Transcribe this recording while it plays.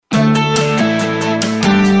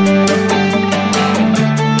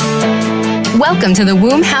Welcome to the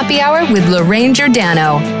Womb Happy Hour with Lorraine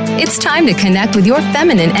Giordano. It's time to connect with your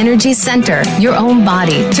feminine energy center, your own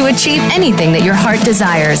body, to achieve anything that your heart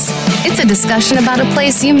desires. It's a discussion about a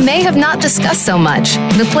place you may have not discussed so much,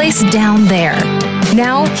 the place down there.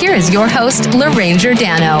 Now, here is your host, Lorraine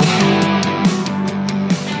Giordano.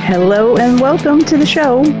 Hello and welcome to the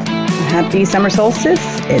show. Happy summer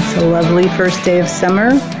solstice. It's a lovely first day of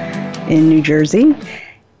summer in New Jersey,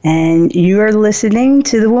 and you are listening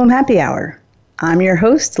to the Womb Happy Hour. I'm your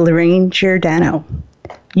host, Lorraine Giordano.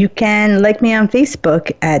 You can like me on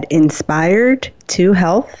Facebook at Inspired to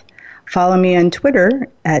Health, follow me on Twitter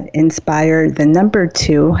at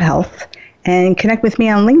Inspire2Health, and connect with me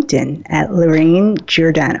on LinkedIn at Lorraine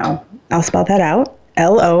Giordano. I'll spell that out,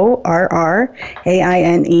 Lorraine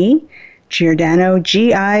Giordano,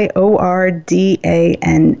 Giordano.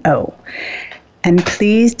 And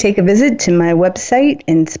please take a visit to my website,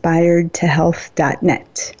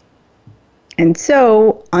 inspiredtohealth.net. And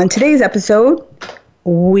so on today's episode,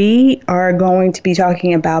 we are going to be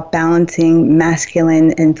talking about balancing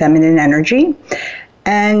masculine and feminine energy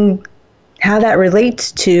and how that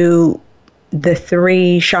relates to the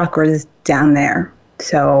three chakras down there.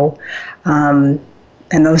 So, and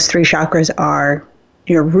those three chakras are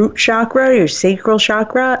your root chakra, your sacral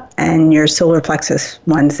chakra, and your solar plexus,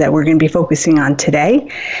 ones that we're going to be focusing on today.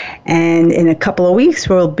 And in a couple of weeks,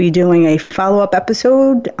 we'll be doing a follow-up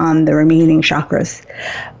episode on the remaining chakras.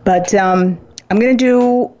 But I'm going to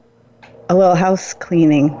do a little house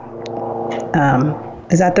cleaning.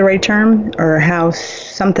 Is that the right term? Or house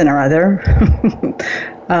something or other?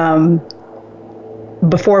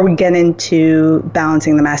 Before we get into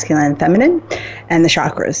balancing the masculine and feminine and the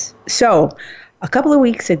chakras. So, a couple of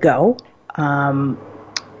weeks ago, I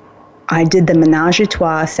did the Menage a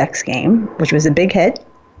Trois sex game, which was a big hit.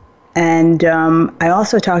 And I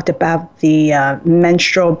also talked about the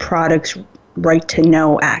Menstrual Products Right to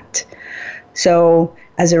Know Act. So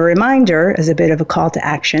as a reminder, as a bit of a call to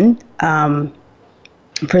action,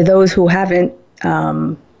 for those who haven't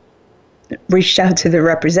reached out to the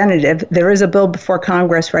representative, there is a bill before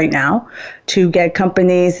Congress right now to get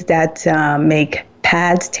companies that make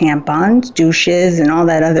pads, tampons, douches, and all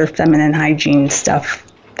that other feminine hygiene stuff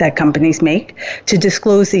that companies make to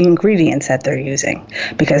disclose the ingredients that they're using,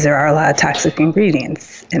 because there are a lot of toxic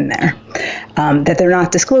ingredients in there that they're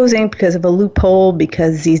not disclosing because of a loophole,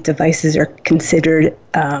 because these devices are considered,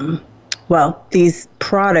 these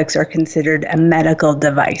products are considered a medical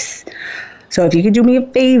device. So if you could do me a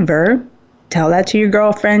favor, tell that to your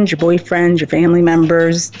girlfriends, your boyfriends, your family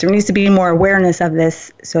members. There needs to be more awareness of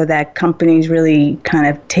this so that companies really kind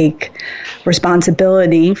of take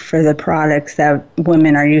responsibility for the products that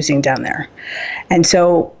women are using down there. And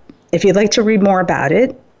so if you'd like to read more about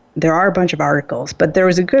it, there are a bunch of articles, but there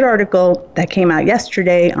was a good article that came out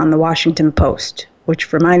yesterday on the Washington Post,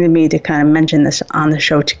 which reminded me to kind of mention this on the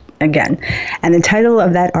show again. And the title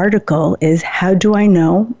of that article is, "How Do I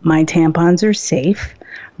Know My Tampons Are Safe?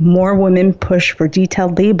 More Women Push for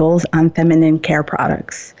Detailed Labels on Feminine Care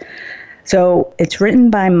Products." So it's written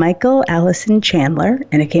by Michael Allison Chandler,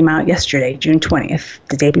 and it came out yesterday, June 20th,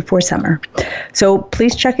 the day before summer. So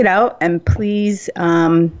please check it out, and please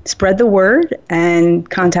spread the word and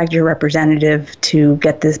contact your representative to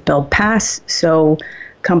get this bill passed so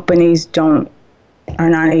companies are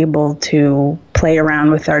not able to play around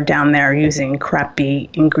with our down there using crappy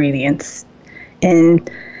ingredients in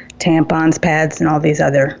tampons, pads, and all these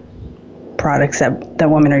other products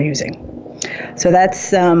that women are using. So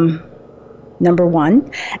that's number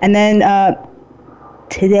one. And then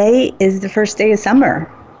today is the first day of summer.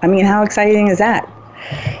 I mean, how exciting is that?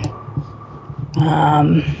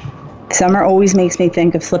 Summer always makes me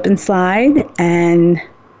think of slip and slide and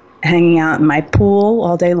hanging out in my pool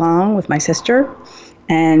all day long with my sister.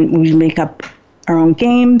 And we make up our own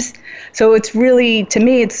games. So it's really, to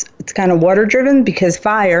me, it's kind of water driven, because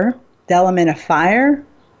fire, the element of fire,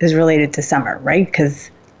 is related to summer, right?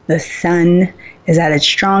 Because the sun is at its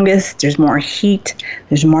strongest, there's more heat,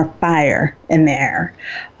 there's more fire in the air.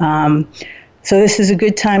 So this is a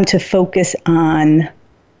good time to focus on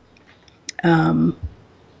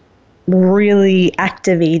really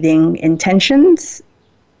activating intentions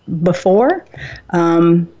before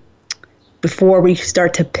we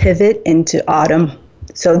start to pivot into autumn.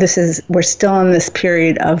 So we're still in this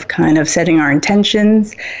period of kind of setting our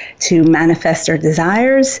intentions to manifest our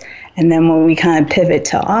desires. And then when we kind of pivot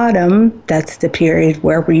to autumn, that's the period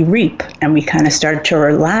where we reap and we kind of start to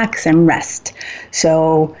relax and rest.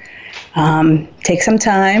 So take some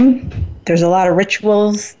time. There's a lot of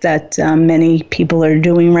rituals that many people are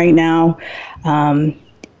doing right now.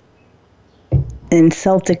 In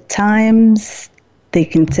Celtic times, they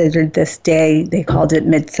considered this day, they called it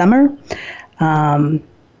midsummer.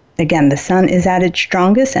 Again, the sun is at its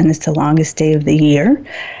strongest and it's the longest day of the year.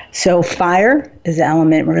 So fire is the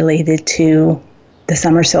element related to the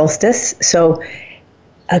summer solstice. So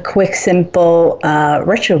a quick, simple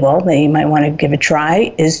ritual that you might want to give a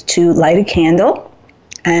try is to light a candle,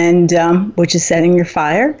 and which is setting your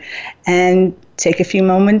fire, and take a few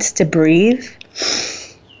moments to breathe.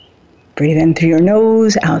 Breathe in through your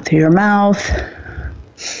nose, out through your mouth.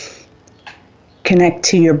 Connect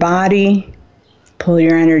to your body. Pull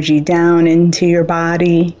your energy down into your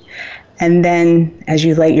body. And then as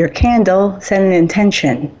you light your candle, set an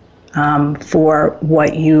intention for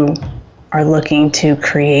what you are looking to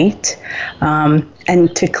create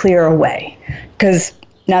and to clear away. Because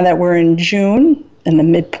now that we're in June, in the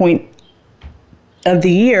midpoint of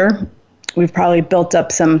the year, we've probably built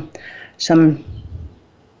up some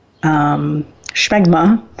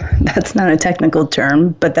schmegma. That's not a technical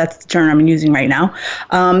term, but that's the term I'm using right now.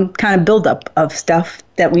 Kind of buildup of stuff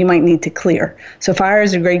that we might need to clear. So fire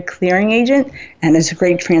is a great clearing agent, and it's a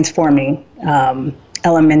great transforming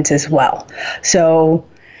element as well. So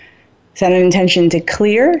set an intention to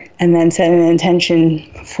clear, and then set an intention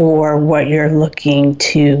for what you're looking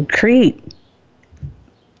to create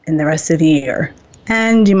in the rest of the year.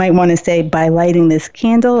 And you might want to say, by lighting this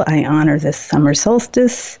candle, I honor this summer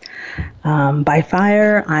solstice. By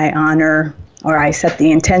fire, I honor, or I set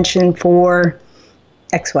the intention for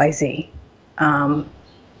XYZ.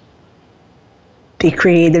 Be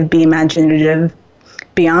creative, be imaginative,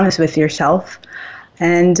 be honest with yourself,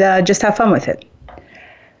 and just have fun with it.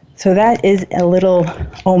 So that is a little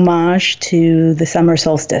homage to the summer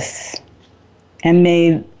solstice. And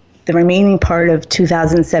may the remaining part of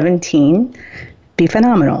 2017 be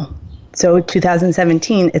phenomenal. So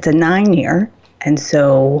 2017, it's a 9-year. And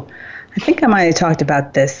so I think I might have talked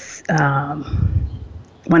about this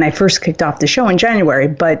when I first kicked off the show in January,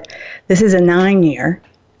 but this is a 9-year.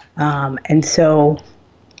 And so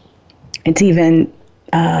it's even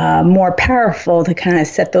more powerful to kind of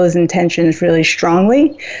set those intentions really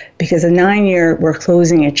strongly, because a 9-year, we're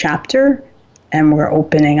closing a chapter and we're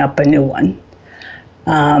opening up a new one.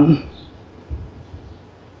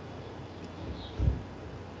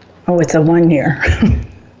 It's a 1 year.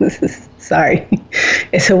 Sorry.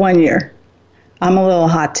 It's a 1 year. I'm a little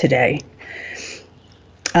hot today.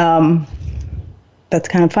 That's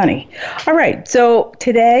kind of funny. All right. So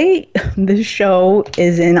today, this show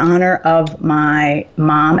is in honor of my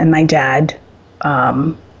mom and my dad.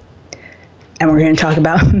 And we're going to talk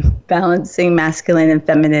about balancing masculine and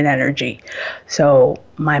feminine energy. So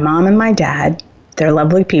my mom and my dad, they're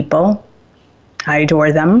lovely people. I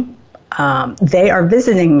adore them. They are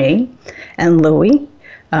visiting me and Louie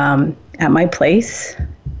at my place.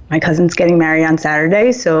 My cousin's getting married on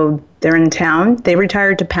Saturday, so they're in town. They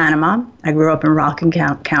retired to Panama. I grew up in Rockland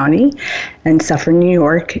County in Suffolk, New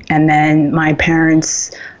York, and then my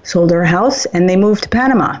parents sold their house and they moved to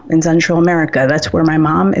Panama in Central America. That's where my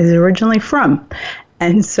mom is originally from.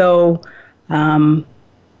 And so, hanging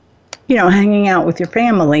out with your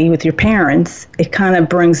family, with your parents, it kind of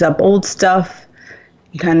brings up old stuff.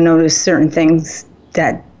 You kind of notice certain things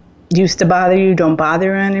that used to bother you don't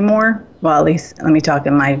bother you anymore. Well, at least let me talk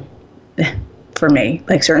for me.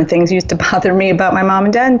 Like, certain things used to bother me about my mom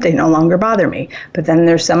and dad, they no longer bother me. But then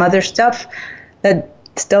there's some other stuff that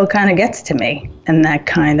still kind of gets to me, and that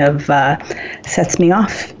kind of sets me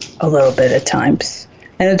off a little bit at times.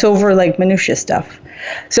 And it's over like minutia stuff.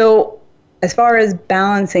 So as far as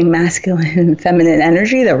balancing masculine and feminine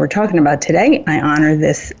energy that we're talking about today, I honor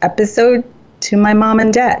this episode to my mom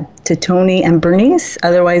and dad, to Tony and Bernice,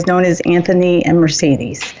 otherwise known as Anthony and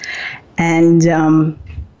Mercedes. And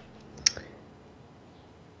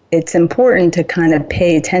it's important to kind of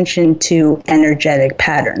pay attention to energetic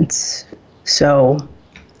patterns. So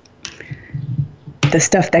the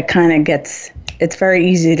stuff that kind of it's very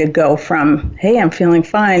easy to go from, hey, I'm feeling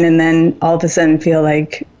fine, and then all of a sudden feeling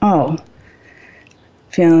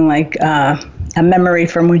like a memory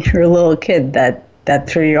from when you were a little kid that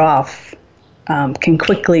threw you off. Can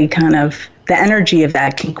quickly the energy of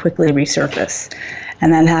that can quickly resurface.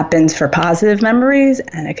 And that happens for positive memories,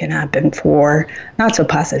 and it can happen for not so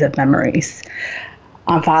positive memories.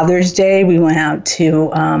 On Father's Day, we went out to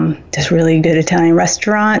this really good Italian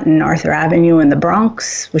restaurant in Arthur Avenue in the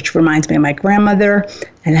Bronx, which reminds me of my grandmother,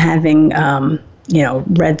 and having,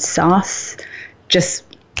 red sauce just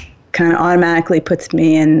kind of automatically puts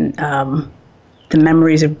me in the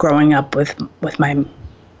memories of growing up with my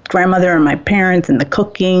grandmother and my parents, and the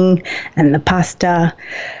cooking and the pasta.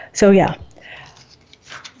 So yeah.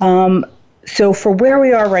 So for where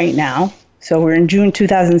we are right now, so we're in June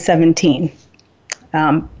 2017.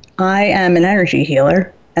 I am an energy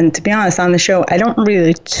healer. And to be honest, on the show, I don't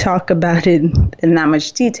really talk about it in that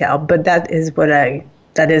much detail, but that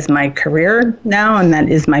is my career now, and that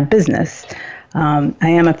is my business. I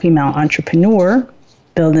am a female entrepreneur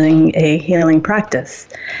building a healing practice.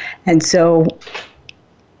 And so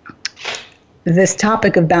this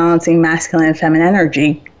topic of balancing masculine and feminine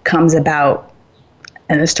energy comes about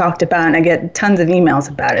and is talked about, and I get tons of emails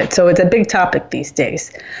about it. So it's a big topic these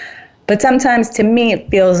days. But sometimes to me, it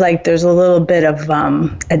feels like there's a little bit of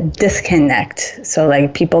a disconnect. So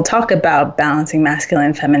like people talk about balancing masculine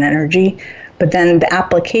and feminine energy, but then the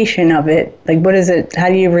application of it, like what is it? How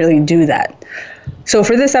do you really do that? So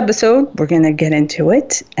for this episode, we're going to get into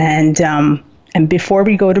it. And before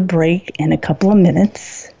we go to break in a couple of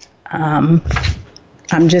minutes, I'm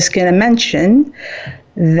just going to mention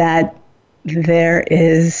that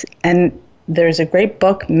there's a great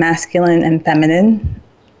book, Masculine and Feminine.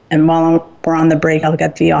 And while we're on the break, I'll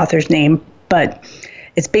get the author's name. But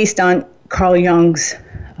it's based on Carl Jung's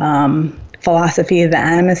philosophy of the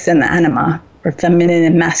animus and the anima, or feminine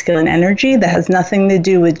and masculine energy, that has nothing to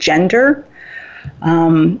do with gender.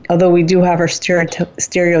 Although we do have our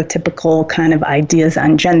stereotypical kind of ideas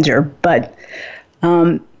on gender. But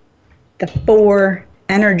the 4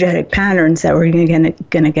 energetic patterns that we're going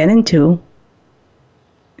to get into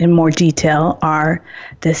in more detail are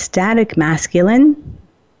the static masculine,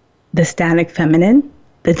 the static feminine,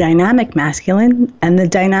 the dynamic masculine, and the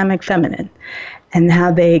dynamic feminine, and how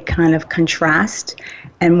they kind of contrast,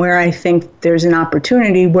 and where I think there's an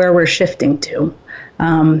opportunity where we're shifting to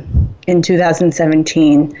in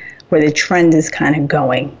 2017, where the trend is kind of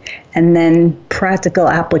going. And then practical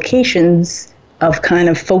applications of kind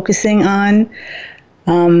of focusing on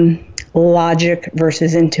logic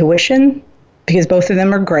versus intuition, because both of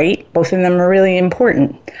them are great, both of them are really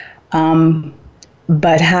important.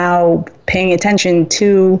 But how paying attention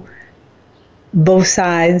to both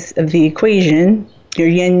sides of the equation, your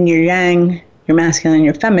yin, your yang, your masculine,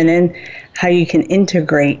 your feminine, how you can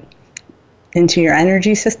integrate into your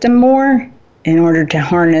energy system more in order to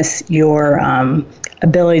harness your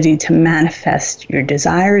ability to manifest your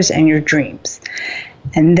desires and your dreams.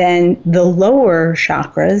 And then the lower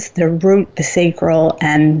chakras, the root, the sacral,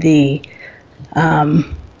 and the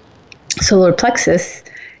solar plexus,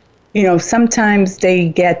 sometimes they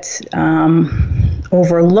get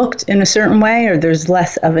overlooked in a certain way, or there's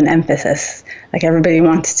less of an emphasis. Like everybody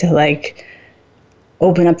wants to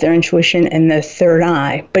open up their intuition in the third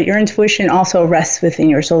eye, but your intuition also rests within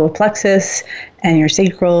your solar plexus and your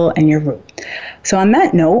sacral and your root. So on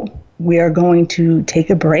that note, we are going to take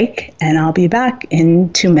a break, and I'll be back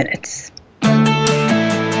in 2 minutes.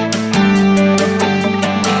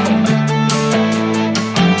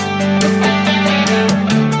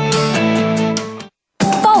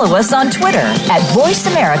 Follow us on Twitter at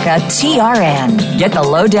VoiceAmericaTRN. Get the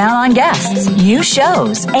lowdown on guests, new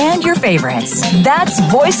shows, and your favorites. That's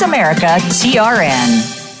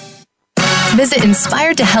VoiceAmericaTRN. Visit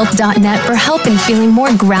inspiredtohealth.net for help in feeling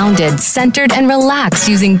more grounded, centered, and relaxed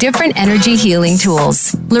using different energy healing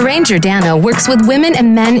tools. Lorraine Giordano works with women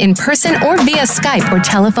and men in person or via Skype or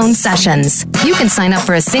telephone sessions. You can sign up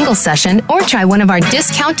for a single session or try one of our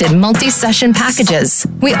discounted multi-session packages.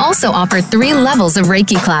 We also offer 3 levels of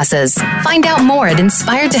Reiki classes. Find out more at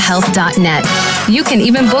inspiredtohealth.net. You can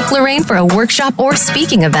even book Lorraine for a workshop or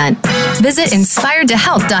speaking event. Visit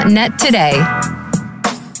inspiredtohealth.net today.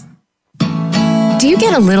 Do you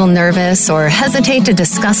get a little nervous or hesitate to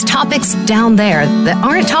discuss topics down there that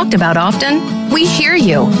aren't talked about often? We hear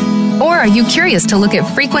you. Or are you curious to look at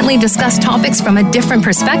frequently discussed topics from a different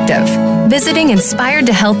perspective? Visiting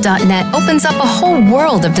inspiredtohealth.net opens up a whole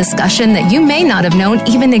world of discussion that you may not have known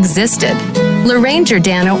even existed. Lorraine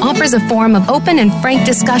Giordano offers a forum of open and frank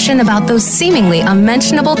discussion about those seemingly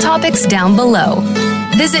unmentionable topics down below.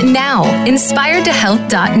 Visit now,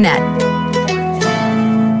 inspiredtohealth.net.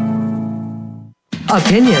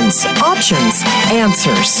 Opinions, options,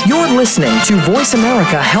 answers. You're listening to Voice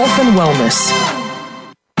America Health and Wellness.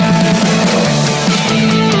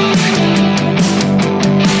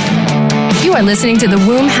 You are listening to the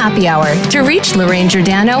Womb Happy Hour. To reach Lorraine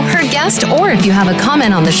Giordano, her guest, or if you have a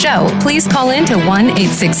comment on the show, please call in to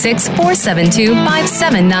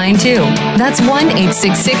 1-866-472-5792. That's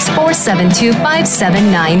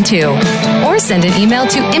 1-866-472-5792. Or send an email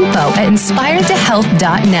to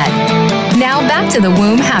info@inspiredtohealth.net. Now back to the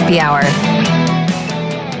Womb Happy Hour.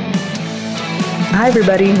 Hi,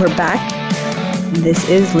 everybody. We're back. This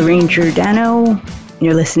is Lorraine Giordano.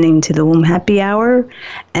 You're listening to the Womb Happy Hour,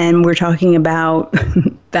 and we're talking about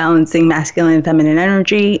balancing masculine and feminine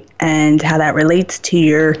energy and how that relates to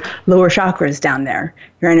your lower chakras down there,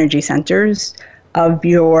 your energy centers, of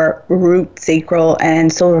your root, sacral,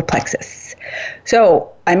 and solar plexus.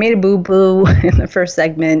 So I made a boo-boo in the first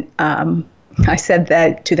segment. I said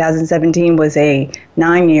that 2017 was a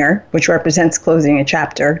 9-year, which represents closing a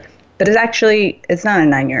chapter, but it's not a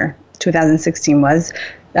 9-year. 2016 was.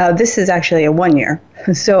 This is actually a 1-year.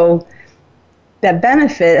 So that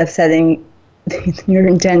benefit of setting your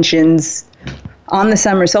intentions on the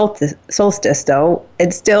summer solstice, though,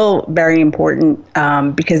 it's still very important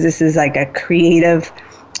because this is like a creative,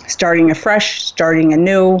 starting afresh, starting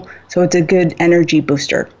anew. So it's a good energy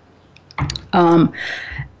booster. And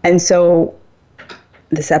so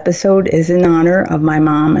this episode is in honor of my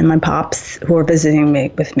mom and my pops who are visiting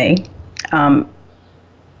with me.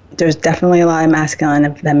 There's definitely a lot of masculine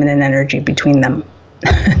and feminine energy between them.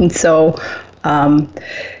 And so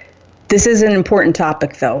this is an important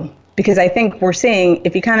topic, though, because I think we're seeing,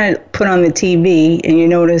 if you kind of put on the TV and you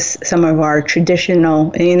notice some of our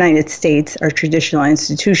traditional, in the United States, our traditional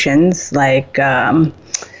institutions, like the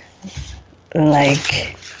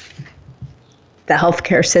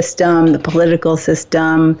healthcare system, the political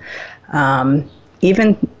system,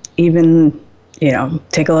 even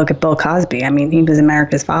take a look at Bill Cosby. I mean, he was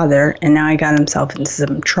America's father, and now he got himself into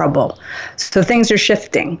some trouble. So things are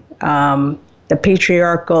shifting. The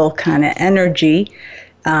patriarchal kind of energy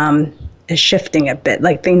is shifting a bit.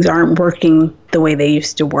 Like things aren't working the way they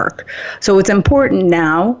used to work. So it's important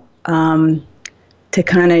now to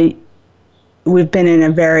kind of, we've been in a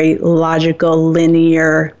very logical,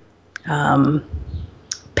 linear,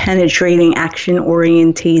 penetrating,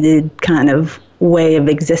 action-orientated kind of way of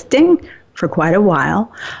existing for quite a while.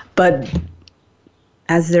 But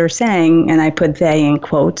as they're saying, and I put they in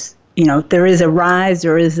quotes, there is a rise,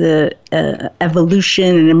 there is a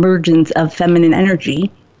evolution and emergence of feminine energy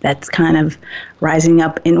that's kind of rising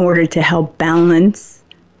up in order to help balance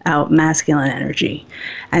out masculine energy,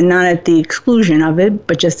 and not at the exclusion of it,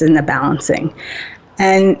 but just in the balancing.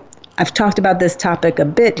 And I've talked about this topic a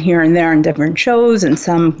bit here and there in different shows, and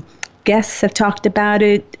some guests have talked about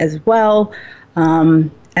it as well.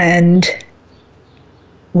 And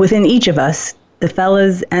within each of us, the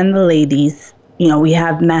fellas and the ladies, we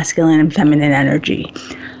have masculine and feminine energy.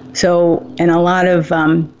 So in a lot of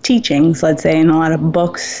teachings, let's say in a lot of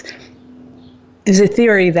books, there's a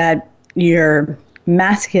theory that your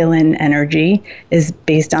masculine energy is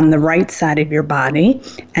based on the right side of your body,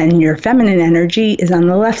 and your feminine energy is on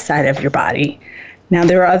the left side of your body. Now,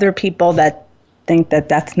 there are other people that think that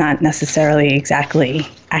that's not necessarily exactly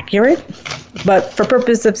accurate, but for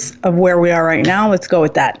purposes of where we are right now, let's go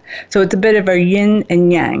with that. So it's a bit of a yin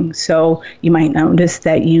and yang. So you might notice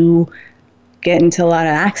that you get into a lot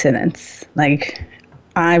of accidents. Like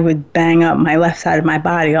I would bang up my left side of my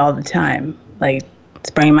body all the time, like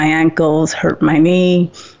sprain my ankles, hurt my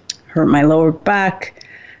knee, hurt my lower back,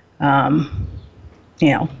 fell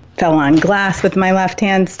on glass with my left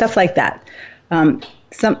hand, stuff like that.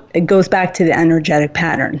 It goes back to the energetic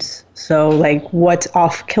patterns. So like what's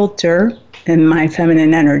off kilter in my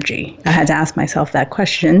feminine energy? I had to ask myself that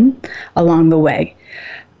question along the way.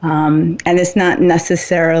 And it's not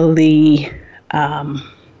necessarily, it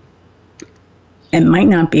might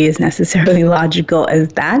not be as necessarily logical as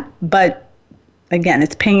that, but again,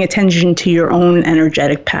 it's paying attention to your own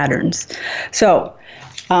energetic patterns. So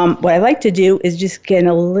what I like to do is just get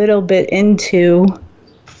a little bit into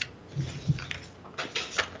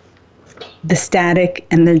the static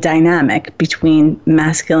and the dynamic between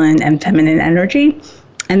masculine and feminine energy,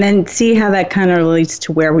 and then see how that kind of relates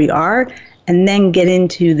to where we are, and then get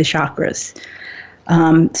into the chakras.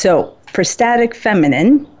 So for static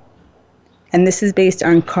feminine, and this is based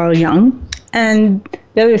on Carl Jung, and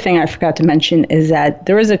the other thing I forgot to mention is that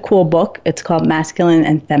there is a cool book. It's called Masculine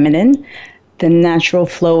and Feminine, The Natural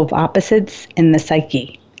Flow of Opposites in the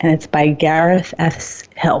Psyche, and it's by Gareth S.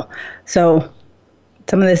 Hill. So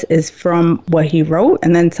some of this is from what he wrote,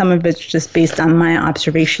 and then some of it's just based on my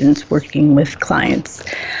observations working with clients.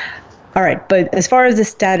 All right, but as far as the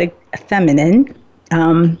static feminine,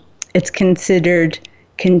 it's considered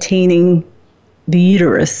containing the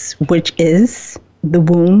uterus, which is the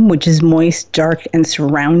womb, which is moist, dark, and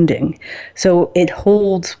surrounding. So it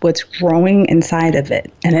holds what's growing inside of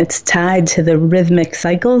it, and it's tied to the rhythmic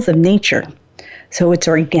cycles of nature. So it's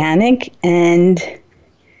organic, and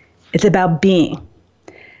it's about being.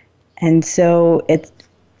 And so it's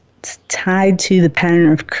tied to the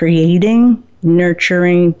pattern of creating,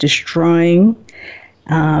 nurturing, destroying.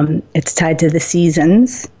 It's tied to the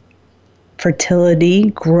seasons, fertility,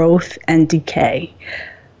 growth, and decay.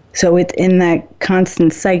 So it's in that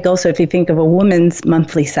constant cycle. So if you think of a woman's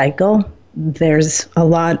monthly cycle, there's a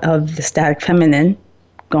lot of the static feminine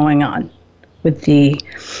going on with the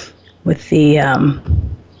with the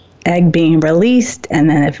egg being released, and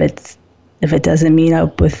then if it doesn't meet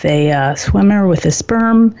up with a swimmer with a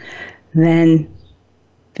sperm, then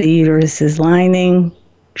the uterus's lining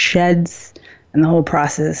sheds, and the whole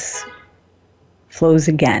process flows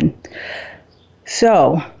again.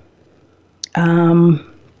 So,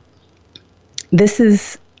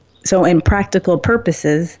 so in practical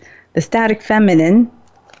purposes, the static feminine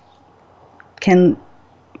can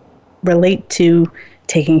relate to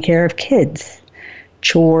taking care of kids,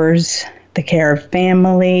 chores, the care of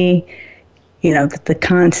family, the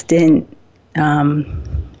constant,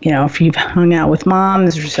 if you've hung out with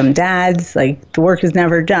moms or some dads, like the work is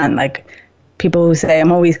never done. Like people who say,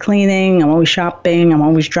 I'm always cleaning, I'm always shopping, I'm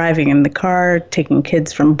always driving in the car, taking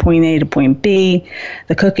kids from point A to point B,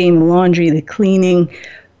 the cooking, the laundry, the cleaning.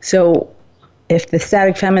 So if the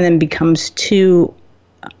static feminine becomes too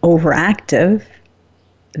overactive,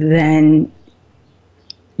 then,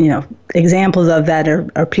 examples of that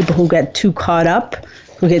are people who get too caught up,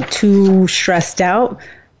 who get too stressed out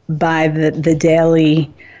by the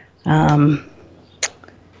daily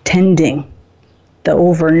tending, the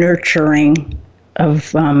over-nurturing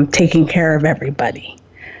of taking care of everybody.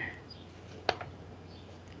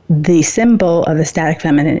 The symbol of the static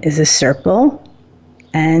feminine is a circle,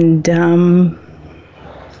 and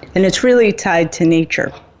it's really tied to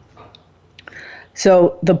nature.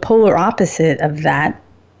 So the polar opposite of that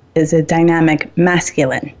is a dynamic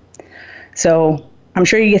masculine. So I'm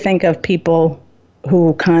sure you think of people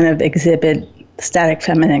who kind of exhibit static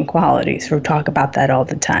feminine qualities. We talk about that all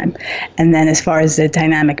the time. And then as far as the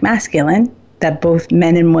dynamic masculine, that both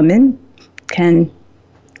men and women can,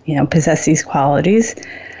 possess these qualities.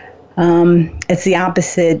 It's the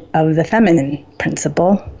opposite of the feminine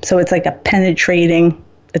principle. So it's like a penetrating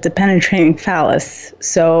phallus.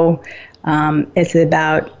 So it's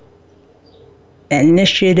about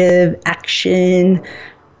initiative, action,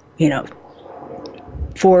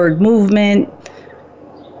 forward movement,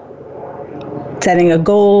 setting a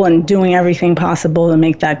goal and doing everything possible to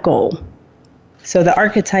make that goal. So the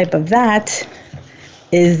archetype of that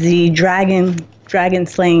is the dragon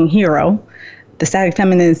slaying hero. The static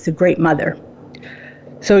feminine is the great mother.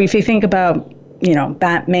 So if you think about,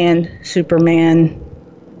 Batman, Superman,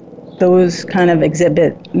 those kind of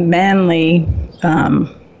exhibit manly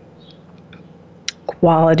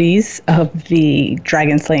qualities of the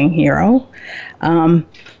dragon slaying hero.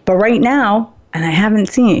 But right now, and I haven't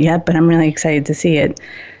seen it yet, but I'm really excited to see it,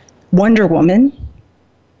 Wonder Woman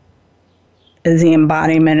is the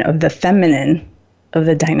embodiment of the feminine of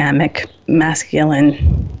the dynamic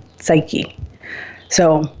masculine psyche.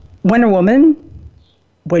 So Wonder Woman,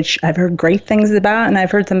 which I've heard great things about and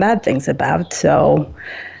I've heard some bad things about, so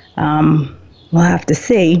we'll have to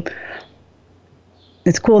see.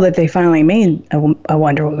 It's cool that they finally made a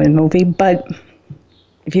Wonder Woman movie, but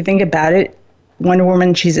if you think about it, Wonder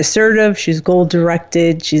Woman, she's assertive, she's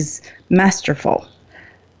goal-directed, she's masterful.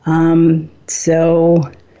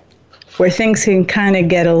 So where things can kind of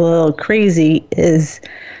get a little crazy is,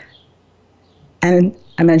 and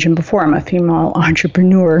I mentioned before, I'm a female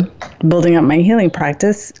entrepreneur building up my healing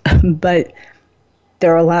practice, but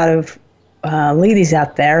there are a lot of ladies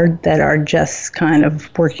out there that are just kind of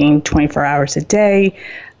working 24 hours a day,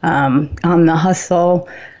 on the hustle,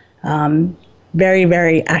 very,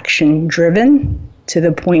 very action-driven to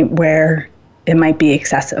the point where it might be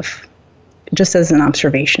excessive, just as an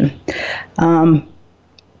observation.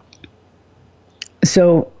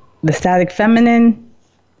 So the static feminine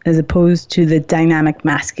as opposed to the dynamic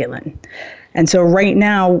masculine. And so right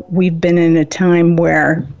now we've been in a time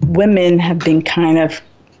where women have been kind of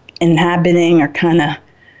inhabiting or kind of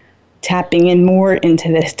tapping in more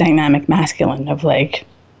into this dynamic masculine of like,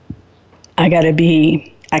 I got to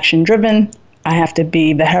be action-driven. I have to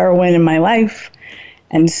be the heroine in my life.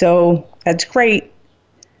 And so that's great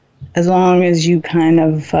as long as you kind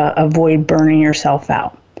of avoid burning yourself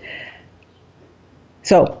out.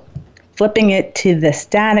 So flipping it to the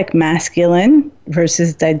static masculine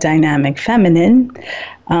versus the dynamic feminine,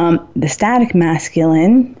 the static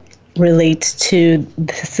masculine relates to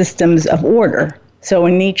the systems of order. So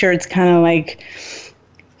in nature, it's kind of like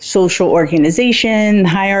social organization,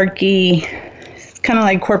 hierarchy. It's kind of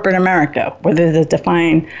like corporate America, where there's a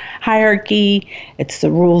defined hierarchy. It's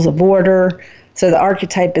the rules of order. So the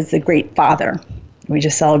archetype is the great father. We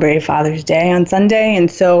just celebrated Father's Day on Sunday, and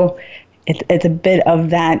so it's a bit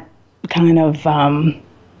of that kind of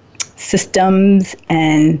systems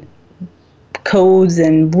and codes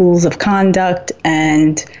and rules of conduct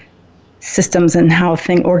and systems and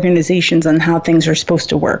organizations and how things are supposed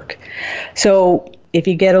to work. So if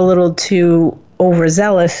you get a little too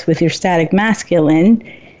overzealous with your static masculine,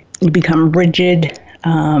 You become rigid,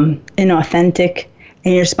 inauthentic,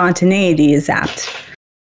 and your spontaneity is zapped.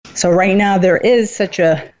 So right now there is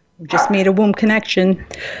just made a womb connection.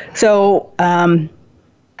 So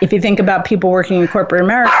if you think about people working in corporate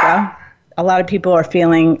America, a lot of people are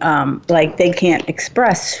feeling like they can't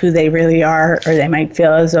express who they really are, or they might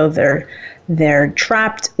feel as though they're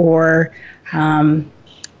trapped or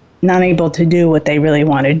not able to do what they really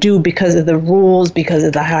want to do because of the rules, because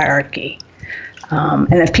of the hierarchy.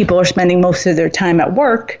 And if people are spending most of their time at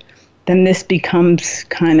work, then this becomes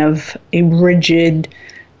kind of a rigid,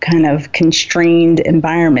 kind of constrained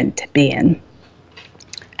environment to be in.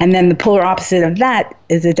 And then the polar opposite of that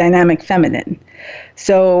is a dynamic feminine.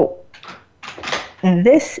 So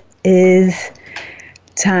this is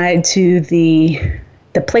tied to the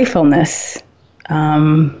playfulness,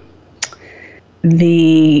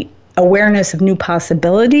 the awareness of new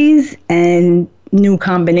possibilities and new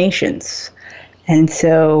combinations. And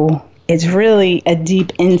so it's really a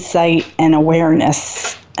deep insight and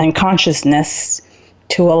awareness and consciousness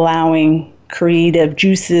to allowing creative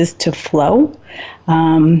juices to flow.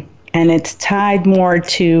 And it's tied more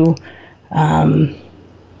to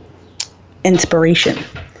inspiration.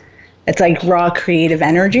 It's like raw creative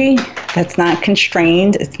energy that's not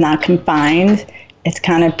constrained, it's not confined, it's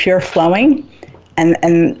kind of pure flowing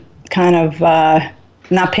and kind of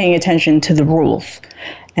not paying attention to the rules.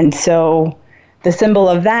 And so the symbol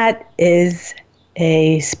of that is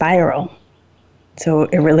a spiral. So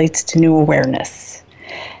it relates to new awareness.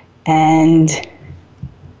 And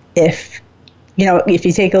if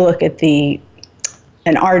you take a look at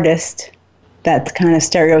an artist that's kind of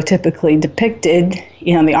stereotypically depicted,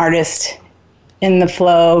 the artist in the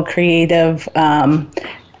flow, creative,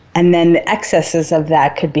 and then the excesses of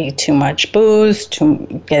that could be too much booze,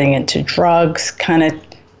 getting into drugs, kind of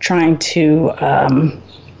trying to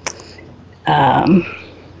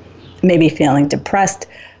maybe feeling depressed.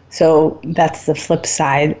 So that's the flip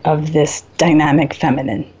side of this dynamic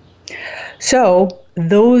feminine. So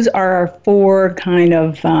those are our four kind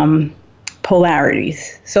of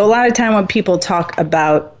polarities. So a lot of time when people talk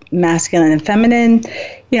about masculine and feminine,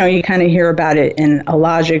 you kind of hear about it in a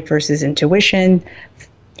logic versus intuition,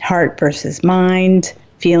 heart versus mind,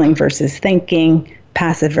 feeling versus thinking,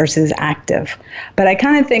 passive versus active. But I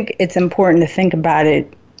kind of think it's important to think about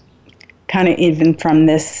it kind of even from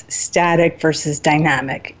this static versus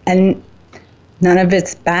dynamic. And none of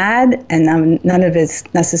it's bad and none of it's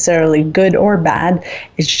necessarily good or bad.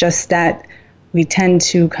 It's just that we tend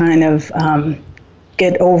to kind of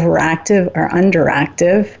get overactive or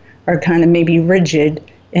underactive or kind of maybe rigid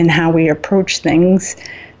in how we approach things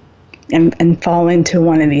and fall into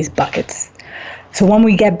one of these buckets. So when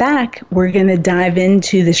we get back, we're going to dive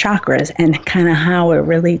into the chakras and kind of how it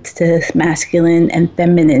relates to this masculine and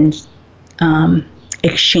feminine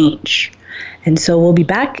exchange. And so we'll be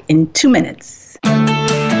back in 2 minutes.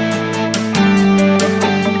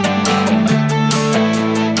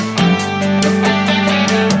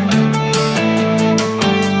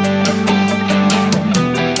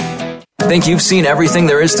 Think you've seen everything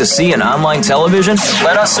there is to see in online television?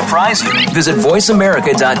 Let us surprise you. Visit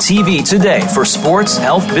voiceamerica.tv today for sports,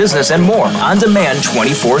 health, business, and more on demand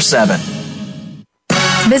 24/7.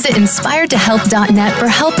 Visit inspiredtohealth.net for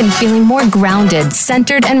help in feeling more grounded,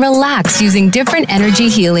 centered, and relaxed using different energy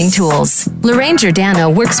healing tools. Lorraine Giordano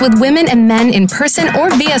works with women and men in person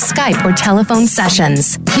or via Skype or telephone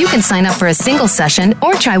sessions. You can sign up for a single session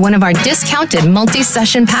or try one of our discounted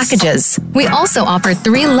multi-session packages. We also offer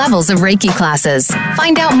 3 levels of Reiki classes.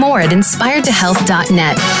 Find out more at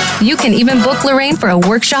inspiredtohealth.net. You can even book Lorraine for a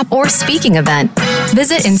workshop or speaking event.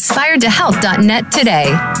 Visit inspiredtohealth.net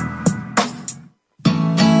today.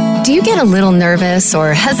 Do you get a little nervous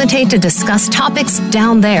or hesitate to discuss topics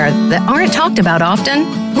down there that aren't talked about often?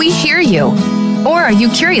 We hear you. Or are you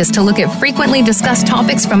curious to look at frequently discussed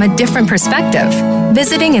topics from a different perspective?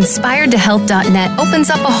 Visiting inspiredtohealth.net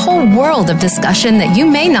opens up a whole world of discussion that you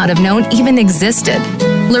may not have known even existed.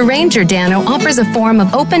 Lorraine Giordano offers a forum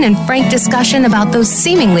of open and frank discussion about those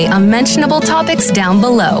seemingly unmentionable topics down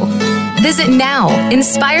below. Visit now,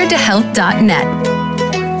 inspiredtohealth.net.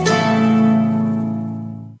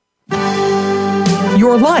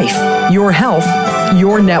 Your life, your health,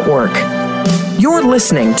 your network. You're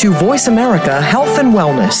listening to Voice America Health and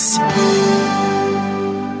Wellness.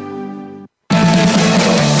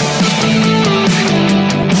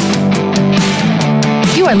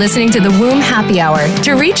 You are listening to the Womb Happy Hour.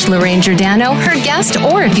 To reach Lorraine Giordano, her guest,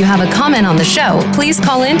 or if you have a comment on the show, please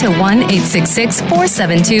call in to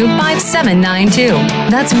 1-866-472-5792.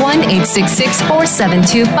 That's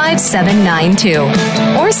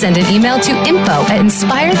 1-866-472-5792. Or send an email to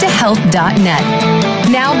info@inspiredtohealth.net.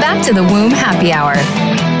 Now back to the Womb Happy Hour.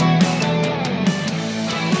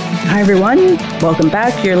 Hi, everyone. Welcome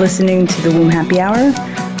back. You're listening to the Womb Happy Hour.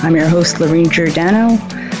 I'm your host, Lorraine Giordano.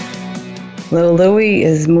 Little Louie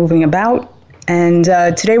is moving about. And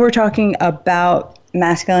today we're talking about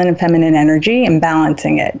masculine and feminine energy and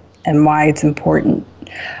balancing it and why it's important.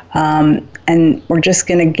 And we're just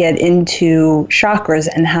going to get into chakras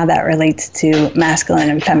and how that relates to masculine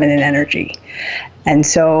and feminine energy. And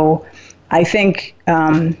so I think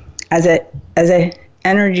as a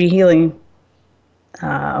energy healing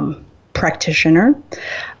practitioner,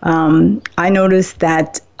 I noticed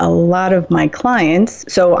that a lot of my clients,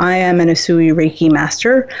 so I am an Asui Reiki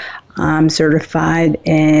master. I'm certified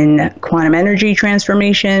in quantum energy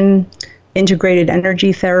transformation, integrated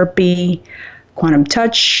energy therapy, quantum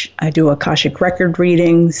touch. I do Akashic record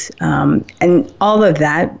readings, and all of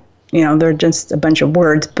that, they're just a bunch of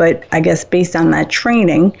words, but I guess based on that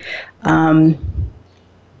training,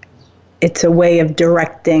 it's a way of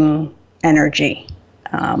directing energy.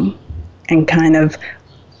 And kind of,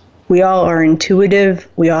 we all are intuitive.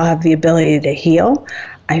 We all have the ability to heal.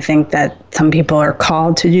 I think that some people are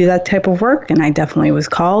called to do that type of work, and I definitely was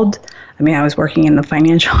called. I mean, I was working in the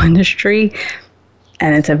financial industry,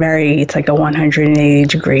 and it's like a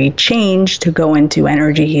 180-degree change to go into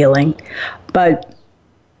energy healing. But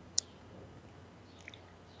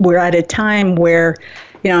we're at a time where,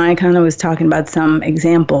 I kind of was talking about some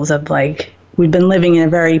examples of like, we've been living in a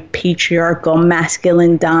very patriarchal,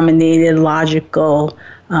 masculine-dominated, logical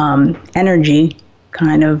energy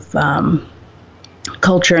kind of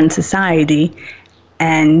culture and society,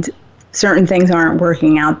 and certain things aren't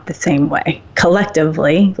working out the same way.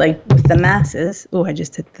 Collectively, like with the masses, I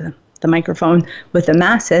just hit the microphone, with the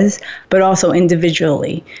masses, but also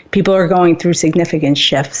individually. People are going through significant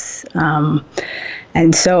shifts.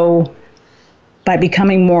 And so by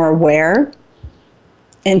becoming more aware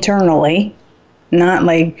internally, not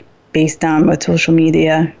like based on what social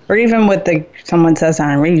media or even what someone says on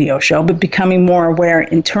a radio show, but becoming more aware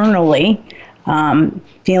internally,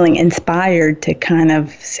 feeling inspired to kind of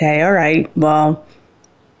say, all right, well,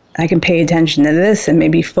 I can pay attention to this and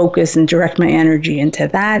maybe focus and direct my energy into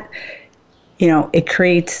that. It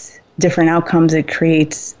creates different outcomes. It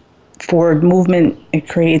creates forward movement. It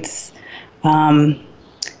creates an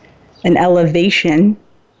elevation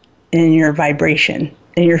in your vibration,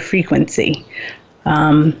 in your frequency.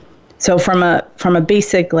 So from a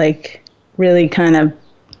basic, like really kind of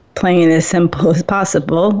playing it as simple as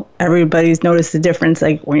possible, everybody's noticed the difference.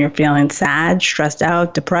 Like when you're feeling sad, stressed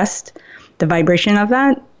out, depressed, the vibration of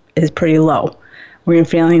that is pretty low. When you're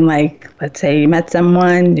feeling like, let's say you met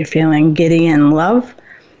someone, you're feeling giddy and love,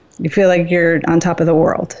 you feel like you're on top of the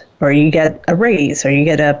world, or you get a raise, or you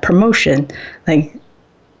get a promotion, like,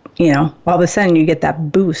 all of a sudden you get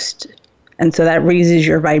that boost. And so that raises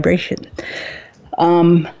your vibration.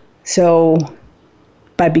 So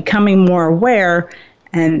by becoming more aware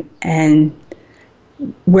and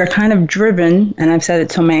we're kind of driven, and I've said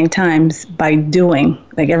it so many times, by doing.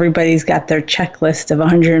 Like everybody's got their checklist of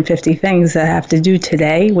 150 things that I have to do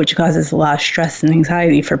today, which causes a lot of stress and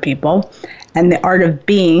anxiety for people. And the art of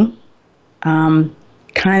being kind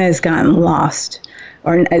of has gotten lost,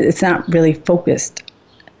 or it's not really focused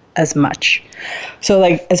as much. So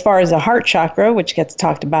like as far as the heart chakra, which gets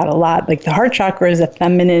talked about a lot, like the heart chakra is a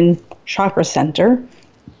feminine chakra center.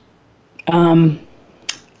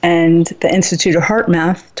 And the Institute of Heart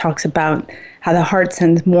Math talks about how the heart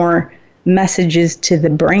sends more messages to the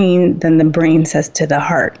brain than the brain says to the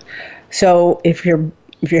heart. So if your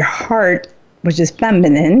heart, which is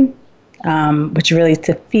feminine, which relates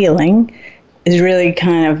to feeling, is really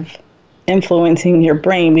kind of influencing your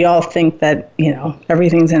brain. We all think that,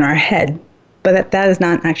 everything's in our head, but that is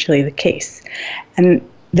not actually the case. And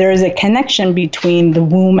there is a connection between the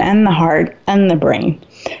womb and the heart and the brain.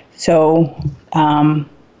 So,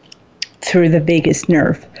 through the vagus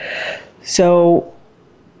nerve. So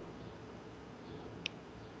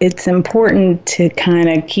it's important to kind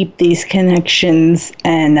of keep these connections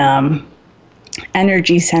and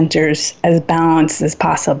energy centers as balanced as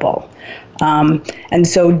possible. And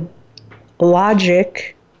so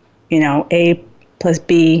logic, A plus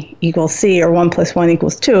B equals C, or 1 + 1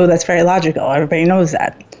 = 2, that's very logical. Everybody knows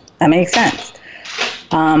that. That makes sense.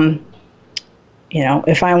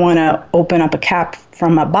 If I want to open up a cap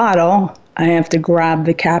from a bottle, I have to grab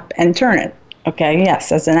the cap and turn it. Okay,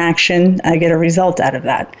 yes, as an action, I get a result out of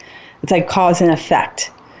that. It's like cause and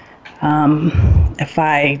effect. If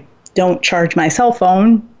I don't charge my cell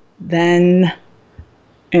phone, then,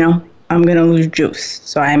 I'm going to lose juice.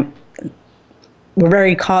 So we're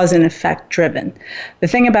very cause and effect driven. The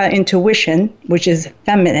thing about intuition, which is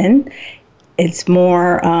feminine, it's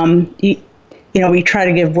more, we try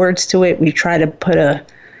to give words to it. We try to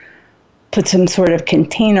put some sort of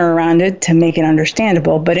container around it to make it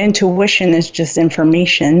understandable. But intuition is just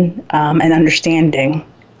information and understanding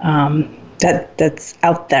that's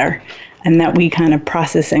out there and that we kind of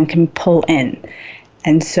process and can pull in.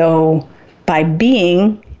 And so by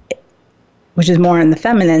being, which is more on the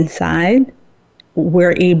feminine side,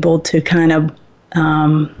 we're able to kind of,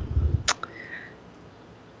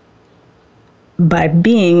 by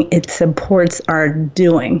being, it supports our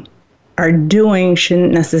doing. Our doing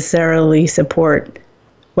shouldn't necessarily support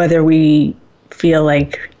whether we feel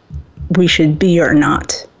like we should be or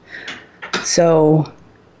not. So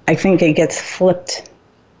I think it gets flipped.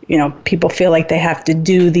 People feel like they have to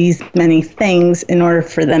do these many things in order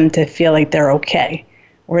for them to feel like they're okay.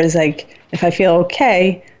 Whereas like, if I feel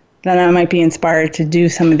okay, then I might be inspired to do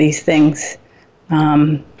some of these things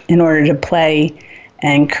in order to play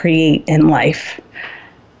and create in life.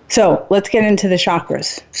 So let's get into the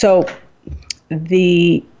chakras. So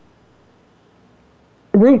the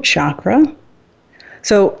root chakra.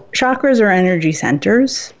 So chakras are energy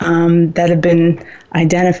centers that have been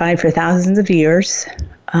identified for thousands of years.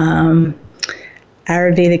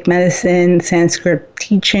 Ayurvedic medicine, Sanskrit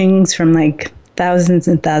teachings from like thousands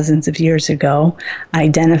and thousands of years ago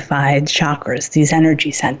identified chakras, these energy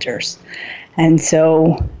centers. And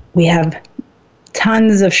so we have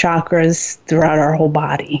tons of chakras throughout our whole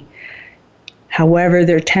body. However,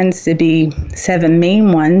 there tends to be 7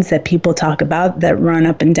 main ones that people talk about that run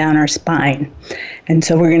up and down our spine. And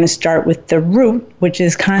so we're going to start with the root, which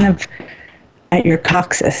is kind of at your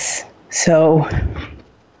coccyx. So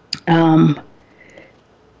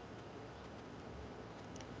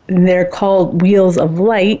they're called wheels of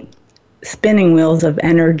light, spinning wheels of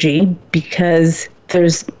energy, because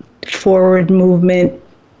there's forward movement,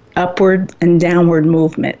 upward and downward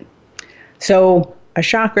movement. So a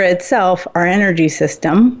chakra itself, our energy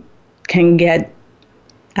system, can get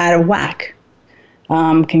out of whack,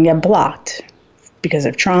 can get blocked because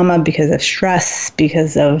of trauma, because of stress,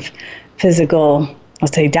 because of physical,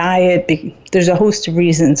 let's say, diet. There's a host of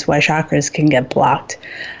reasons why chakras can get blocked.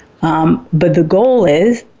 But the goal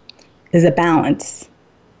is a balance.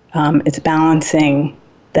 It's balancing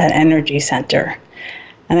that energy center.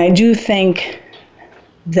 And I do think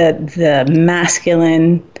that the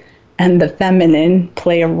masculine and the feminine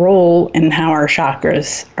play a role in how our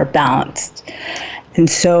chakras are balanced. And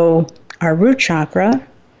so our root chakra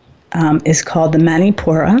is called the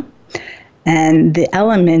Manipura, and the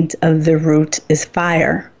element of the root is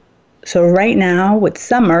fire. So right now with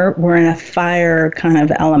summer, we're in a fire kind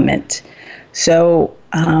of element. So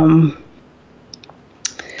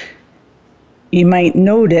you might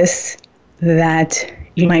notice that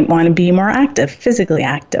you might want to be more active, physically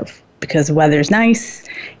active, because the weather's nice.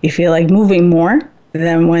 You feel like moving more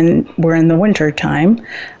than when we're in the winter time.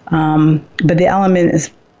 But the element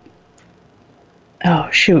is,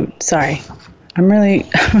 sorry. I'm really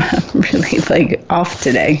like off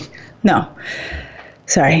today. No,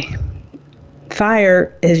 sorry.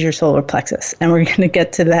 Fire is your solar plexus, and we're going to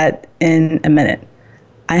get to that in a minute.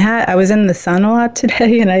 I was in the sun a lot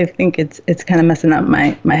today, and I think it's kind of messing up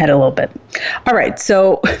my head a little bit. All right,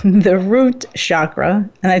 so the root chakra,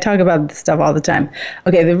 and I talk about this stuff all the time.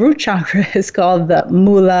 Okay, the root chakra is called the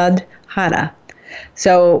Muladhara.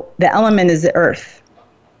 So the element is the earth.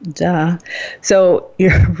 Duh. So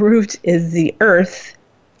your root is the earth.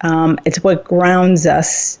 It's what grounds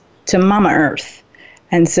us to Mama Earth.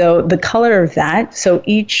 And so the color of that, so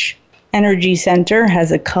each energy center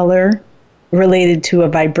has a color related to a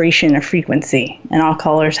vibration or frequency, and all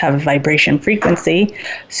colors have a vibration frequency.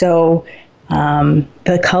 So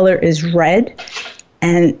the color is red,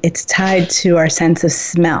 and it's tied to our sense of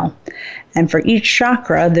smell. And for each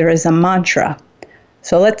chakra, there is a mantra.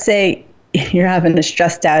 So let's say you're having a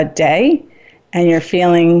stressed out day and you're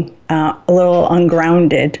feeling a little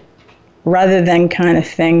ungrounded. Rather than kind of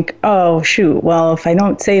think, oh, shoot, well, if I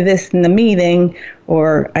don't say this in the meeting,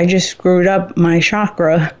 or I just screwed up my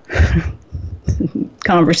chakra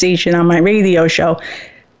conversation on my radio show,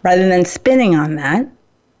 rather than spinning on that,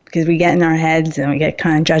 because we get in our heads and we get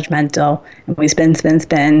kind of judgmental and we spin.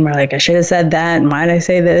 We're like, I should have said that, and why did I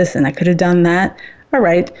say this, and I could have done that. All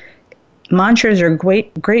right. Mantras are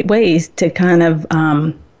great ways to kind of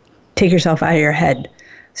take yourself out of your head.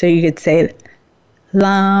 So you could say,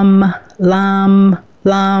 Lam, lam,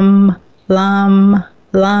 lam, lam,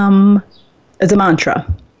 lam. It's a mantra,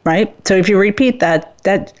 right? So if you repeat that,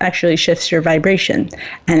 that actually shifts your vibration,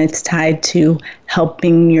 and it's tied to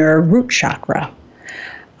helping your root chakra.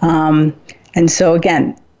 And so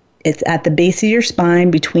again, it's at the base of your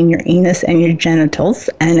spine between your anus and your genitals,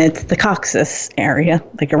 and it's the coccyx area,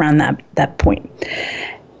 like around that point.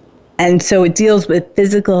 And so it deals with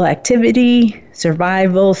physical activity,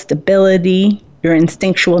 survival, stability, your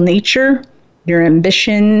instinctual nature, your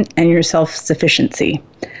ambition, and your self-sufficiency.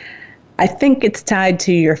 I think it's tied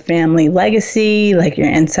to your family legacy, like your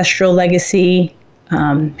ancestral legacy,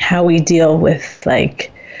 how we deal with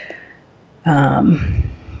like the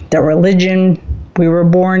religion we were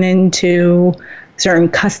born into, certain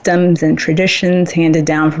customs and traditions handed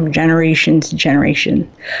down from generation to generation.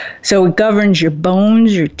 So it governs your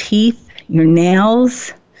bones, your teeth, your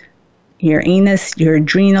nails, your anus, your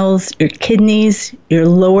adrenals, your kidneys, your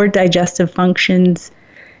lower digestive functions,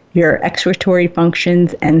 your excretory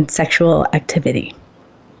functions, and sexual activity.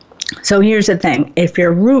 So here's the thing. If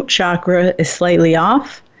your root chakra is slightly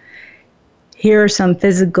off, here are some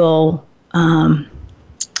physical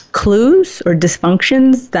clues or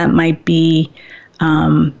dysfunctions that might be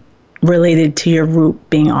related to your root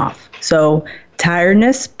being off. So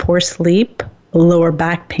tiredness, poor sleep, lower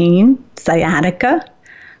back pain, sciatica,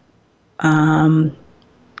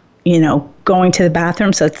 going to the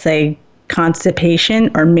bathroom, so let's say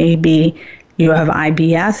constipation, or maybe you have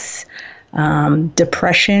IBS,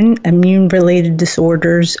 depression, immune-related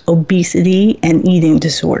disorders, obesity, and eating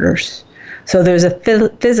disorders. So there's a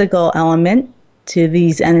physical element to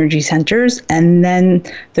these energy centers, and then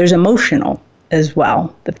there's emotional as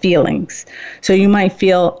well, the feelings. So you might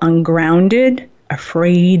feel ungrounded,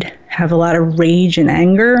 afraid, have a lot of rage and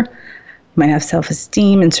anger. You might have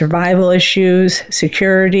self-esteem and survival issues,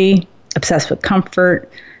 security, obsessed with comfort.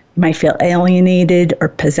 You might feel alienated or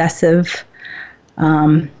possessive.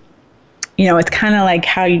 It's kind of like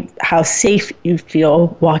how safe you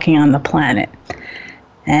feel walking on the planet.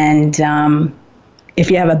 And if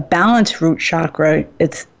you have a balanced root chakra,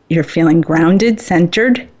 you're feeling grounded,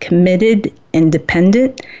 centered, committed,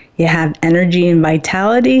 independent. You have energy and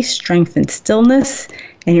vitality, strength and stillness,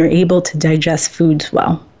 and you're able to digest foods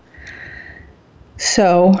well.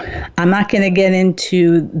 So I'm not going to get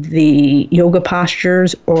into the yoga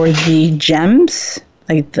postures or the gems,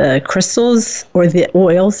 like the crystals or the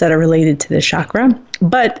oils that are related to the chakra,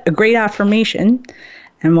 but a great affirmation,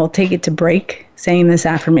 and we'll take it to break, saying this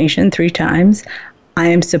affirmation 3 times. I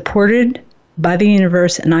am supported by the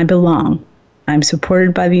universe and I belong. I'm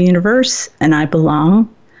supported by the universe and I belong.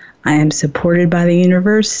 I am supported by the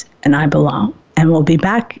universe and I belong. And we'll be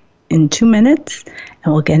back in 2 minutes,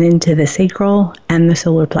 and we'll get into the sacral and the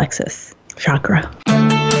solar plexus chakra.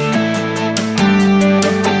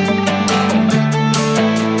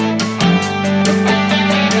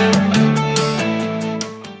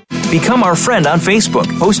 Become our friend on Facebook.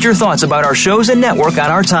 Post your thoughts about our shows and network on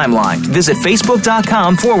our timeline. Visit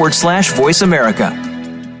facebook.com/Voice America.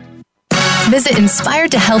 Visit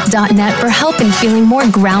inspiredtohealth.net for help in feeling more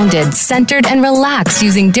grounded, centered, and relaxed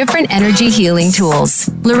using different energy healing tools.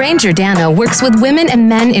 Lorraine Giordano works with women and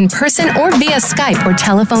men in person or via Skype or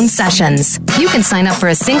telephone sessions. You can sign up for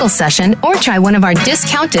a single session or try one of our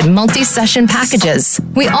discounted multi-session packages.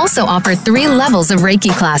 We also offer 3 levels of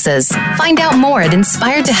Reiki classes. Find out more at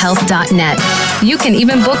inspiredtohealth.net. You can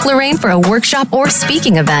even book Lorraine for a workshop or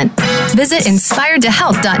speaking event. Visit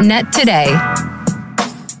inspiredtohealth.net today.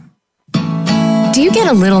 Do you get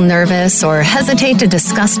a little nervous or hesitate to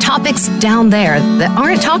discuss topics down there that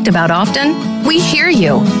aren't talked about often? We hear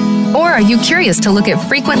you. Or are you curious to look at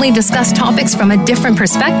frequently discussed topics from a different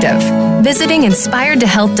perspective? Visiting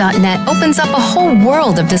inspiredtohealth.net opens up a whole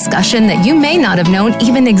world of discussion that you may not have known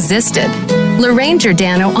even existed. Lorraine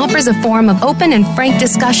Giordano offers a forum of open and frank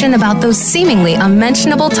discussion about those seemingly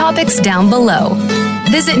unmentionable topics down below.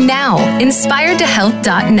 Visit now,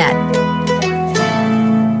 inspiredtohealth.net.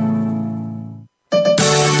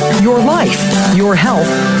 Your life, your health,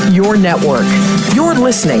 your network. You're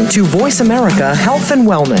listening to Voice America Health and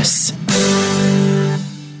Wellness.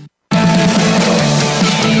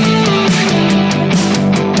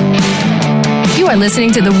 You are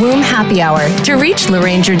listening to the Womb Happy Hour. To reach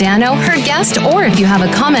Lorraine Giordano, her guest, or if you have a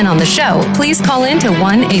comment on the show, please call in to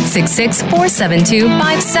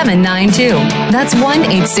 1-866-472-5792. That's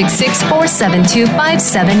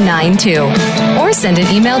 1-866-472-5792. Or send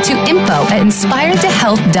an email to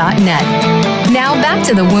info@inspiredtohealth.net. Now back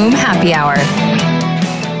to the Womb Happy Hour.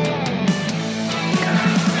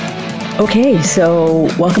 Okay, so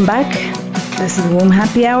welcome back. This is the Womb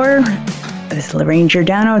Happy Hour. This is Lorraine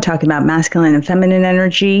Giordano talking about masculine and feminine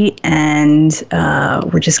energy, and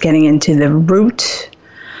we're just getting into the root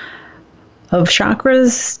of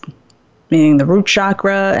chakras, meaning the root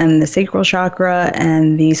chakra and the sacral chakra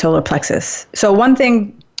and the solar plexus. So one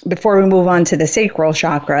thing before we move on to the sacral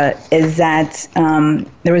chakra is that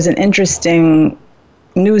there was an interesting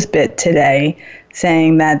news bit today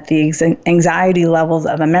saying that the anxiety levels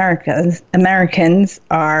of Americans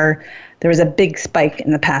are, there was a big spike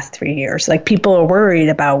in the past 3 years. Like, people are worried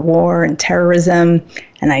about war and terrorism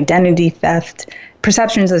and identity theft,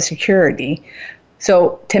 perceptions of security.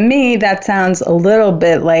 So to me, that sounds a little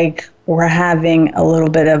bit like we're having a little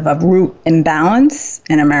bit of a root imbalance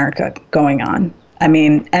in America going on. I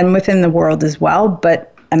mean, and within the world as well,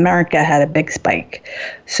 but America had a big spike.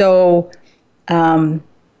 So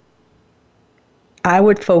I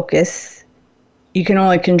would focus, you can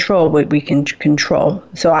only control what we can control.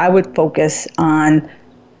 So I would focus on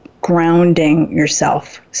grounding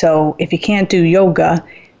yourself. So if you can't do yoga,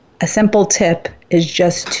 a simple tip is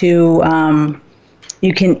just to,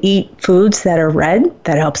 you can eat foods that are red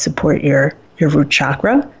that help support your root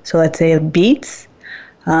chakra. So let's say beets,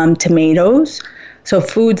 tomatoes. So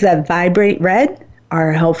foods that vibrate red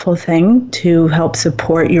are a helpful thing to help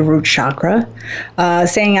support your root chakra.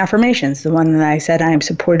 Saying affirmations, the one that I said, I am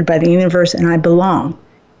supported by the universe and I belong.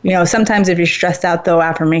 You know, sometimes if you're stressed out, though,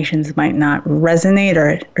 affirmations might not resonate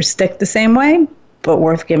or stick the same way, but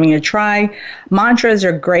worth giving a try. Mantras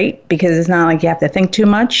are great because it's not like you have to think too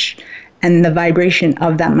much. And the vibration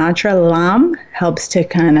of that mantra, Lam, helps to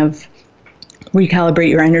kind of recalibrate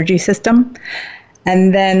your energy system.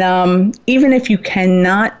 And then even if you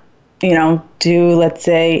cannot, you know, do, let's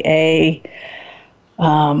say, a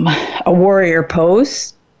warrior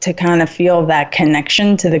pose to kind of feel that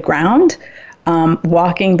connection to the ground,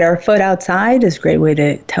 walking barefoot outside is a great way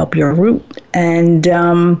to help your root. And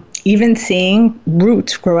even seeing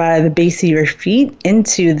roots grow out of the base of your feet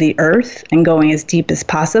into the earth and going as deep as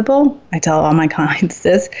possible. I tell all my clients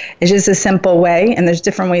this. It's just a simple way, and there's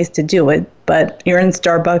different ways to do it. But you're in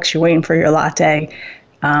Starbucks, you're waiting for your latte.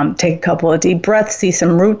 Take a couple of deep breaths, see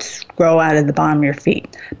some roots grow out of the bottom of your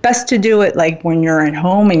feet. Best to do it like when you're at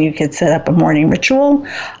home and you could set up a morning ritual,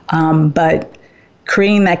 but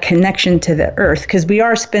creating that connection to the earth, because we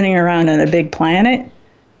are spinning around on a big planet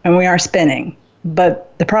and we are spinning.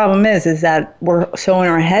 But the problem is that we're so in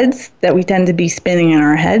our heads that we tend to be spinning in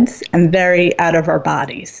our heads and very out of our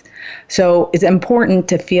bodies. So it's important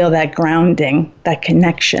to feel that grounding, that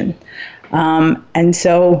connection. And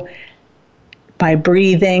so by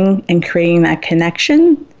breathing and creating that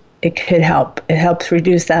connection, it could help. It helps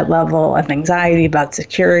reduce that level of anxiety about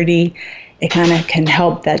security. It kind of can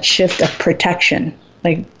help that shift of protection.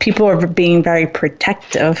 Like, people are being very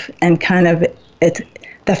protective, and kind of it's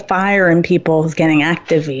the fire in people is getting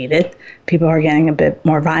activated. People are getting a bit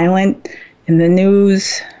more violent in the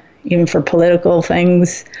news, even for political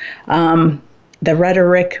things. The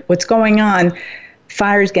rhetoric, what's going on,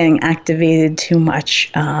 fire is getting activated too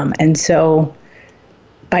much. And so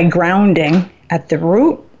by grounding at the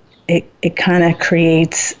root, it kind of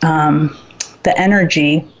creates the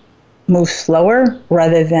energy moves slower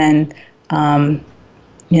rather than,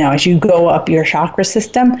 as you go up your chakra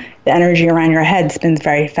system, the energy around your head spins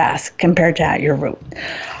very fast compared to at your root.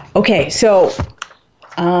 Okay, so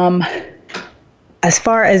as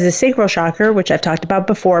far as the sacral chakra, which I've talked about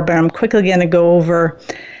before, but I'm quickly going to go over,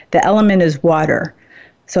 the element is water.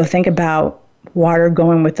 So think about water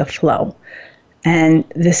going with the flow. And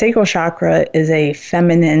the sacral chakra is a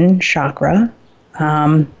feminine chakra.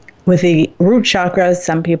 With the root chakra,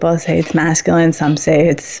 some people say it's masculine, some say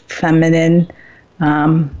it's feminine,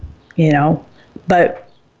 but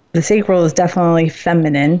the sacral is definitely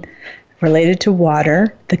feminine, related to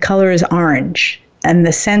water. The color is orange, and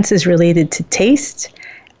the sense is related to taste,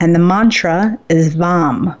 and the mantra is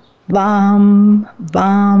VAM. VAM,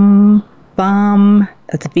 VAM, VAM.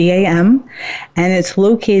 That's VAM, and it's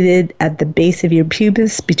located at the base of your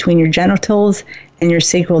pubis, between your genitals and your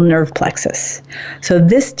sacral nerve plexus. So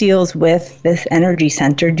this energy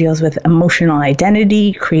center deals with emotional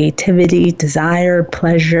identity, creativity, desire,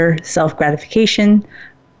 pleasure, self-gratification,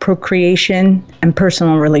 procreation, and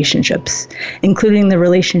personal relationships, including the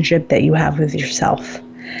relationship that you have with yourself.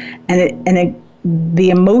 And the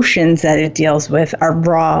emotions that it deals with are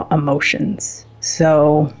raw emotions.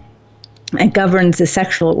 So it governs the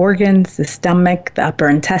sexual organs, the stomach, the upper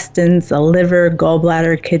intestines, the liver,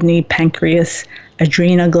 gallbladder, kidney, pancreas,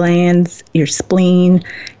 adrenal glands, your spleen,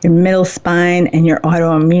 your middle spine, and your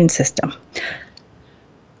autoimmune system.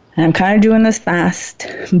 And I'm kind of doing this fast,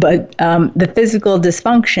 but the physical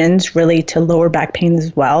dysfunctions relate to lower back pain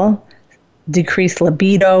as well, decreased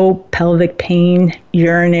libido, pelvic pain,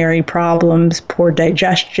 urinary problems, poor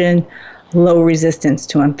digestion, low resistance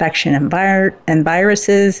to infection and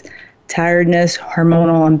viruses, tiredness,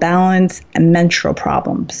 hormonal imbalance, and menstrual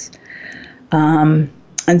problems. And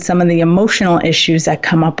some of the emotional issues that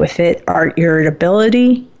come up with it are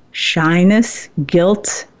irritability, shyness,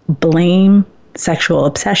 guilt, blame, sexual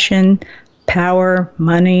obsession, power,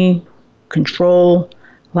 money, control,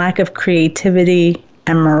 lack of creativity,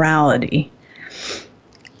 and morality.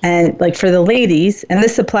 And like for the ladies, and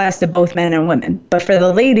this applies to both men and women, but for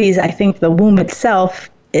the ladies, I think the womb itself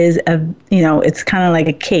is it's kind of like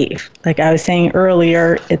a cave. Like I was saying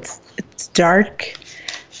earlier, it's dark,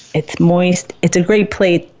 it's moist, it's a great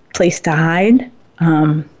place to hide.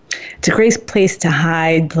 It's a great place to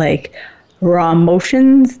hide like raw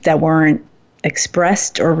emotions that weren't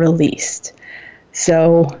expressed or released.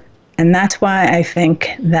 So, and that's why I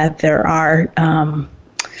think that there are a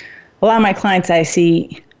lot of my clients I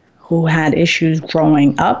see who had issues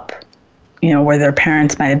growing up, where their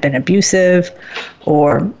parents might have been abusive,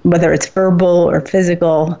 or whether it's verbal or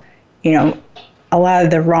physical, a lot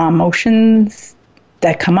of the raw emotions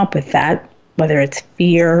that come up with that, whether it's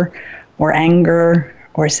fear or anger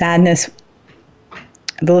or sadness,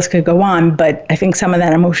 the list could go on, but I think some of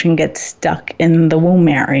that emotion gets stuck in the womb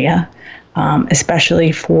area,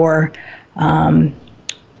 especially for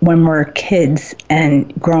when we're kids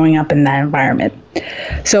and growing up in that environment.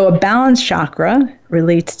 So a balanced chakra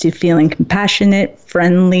relates to feeling compassionate,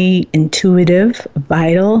 friendly, intuitive,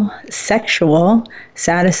 vital, sexual,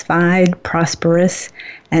 satisfied, prosperous,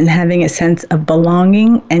 and having a sense of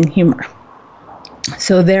belonging and humor.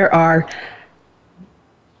 So there are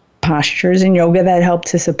postures in yoga that help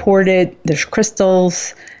to support it. There's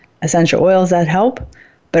crystals, essential oils that help.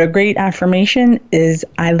 But a great affirmation is,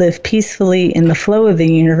 I live peacefully in the flow of the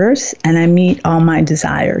universe and I meet all my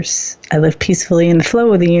desires. I live peacefully in the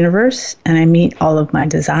flow of the universe and I meet all of my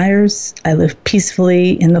desires. I live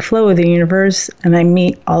peacefully in the flow of the universe and I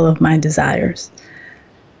meet all of my desires.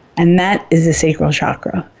 And that is the sacral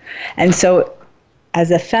chakra. And so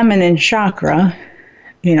as a feminine chakra,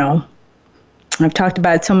 I've talked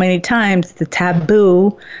about it so many times, the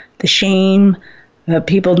taboo, the shame,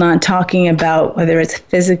 people not talking about whether it's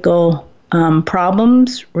physical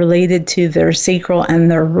problems related to their sacral and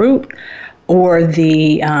their root, or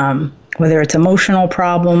the whether it's emotional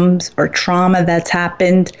problems or trauma that's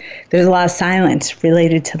happened. There's a lot of silence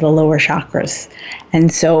related to the lower chakras. And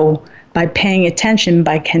so by paying attention,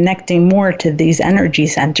 by connecting more to these energy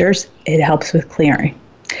centers, it helps with clearing.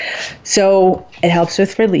 So it helps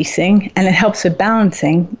with releasing, and it helps with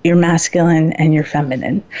balancing your masculine and your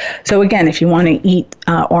feminine. So again, if you want to eat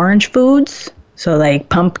orange foods, so like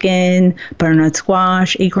pumpkin, butternut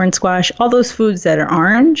squash, acorn squash, all those foods that are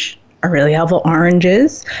orange are really helpful.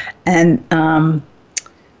 Oranges and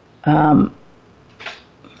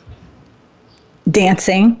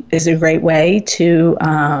dancing is a great way to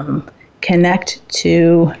connect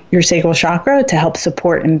to your sacral chakra to help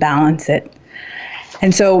support and balance it.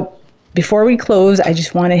 And so before we close, I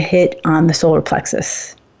just want to hit on the solar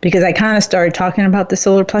plexus, because I kind of started talking about the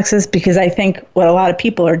solar plexus because I think what a lot of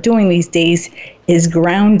people are doing these days is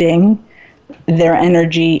grounding their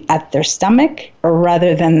energy at their stomach or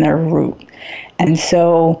rather than their root. And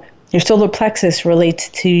so your solar plexus relates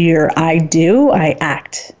to your I do, I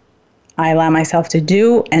act. I allow myself to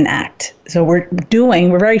do and act. So we're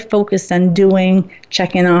very focused on doing,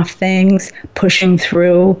 checking off things, pushing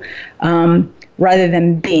through, rather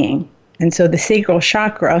than being. And so the sacral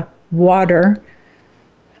chakra, water,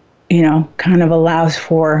 kind of allows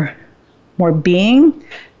for more being.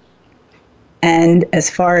 And as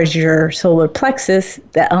far as your solar plexus,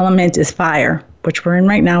 the element is fire, which we're in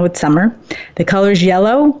right now with summer. The color is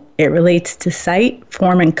yellow. It relates to sight,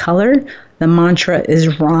 form, and color. The mantra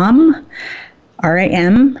is Ram,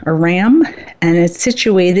 R-A-M, or Ram, and it's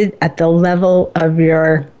situated at the level of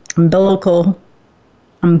your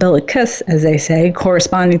umbilicus, as they say,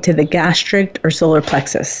 corresponding to the gastric or solar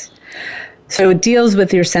plexus. So it deals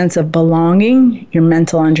with your sense of belonging, your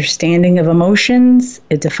mental understanding of emotions.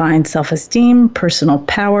 It defines self-esteem, personal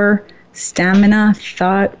power, stamina,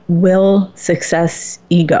 thought, will, success,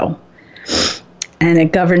 ego. And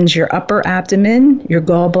it governs your upper abdomen, your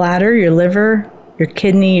gallbladder, your liver, your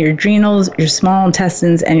kidney, your adrenals, your small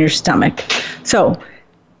intestines, and your stomach. So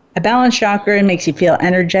a balanced chakra makes you feel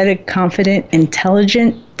energetic, confident,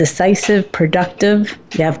 intelligent, decisive, productive.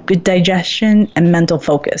 You have good digestion and mental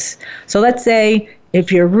focus. So let's say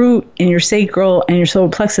if your root in your sacral and your solar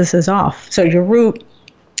plexus is off. So your root,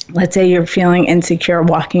 let's say you're feeling insecure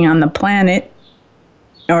walking on the planet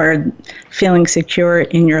or feeling secure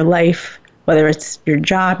in your life whether it's your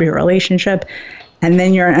job, your relationship, and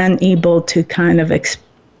then you're unable to kind of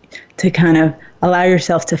allow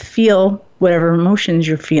yourself to feel whatever emotions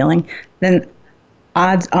you're feeling, then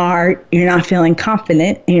odds are you're not feeling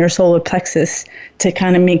confident in your solar plexus to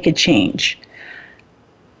kind of make a change.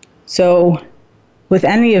 So with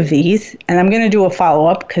any of these, and I'm going to do a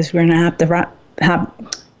follow-up because we're going to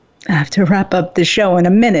have to wrap up the show in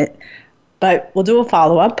a minute, but we'll do a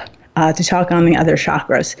follow-up to talk on the other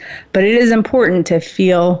chakras. But it is important to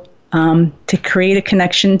feel, to create a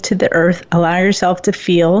connection to the earth, allow yourself to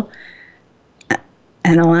feel,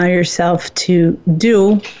 and allow yourself to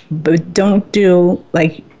do, but don't do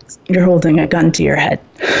like you're holding a gun to your head.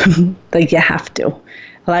 Like you have to.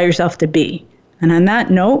 Allow yourself to be. And on that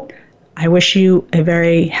note, I wish you a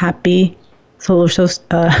very happy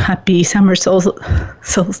happy summer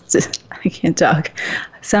solstice. I can't talk.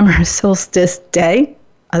 Summer solstice day,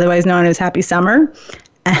 otherwise known as happy summer.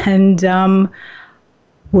 And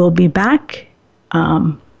we'll be back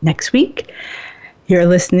next week. You're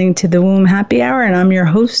listening to the Womb Happy Hour, and I'm your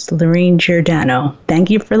host, Lorraine Giordano. Thank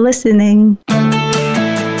you for listening.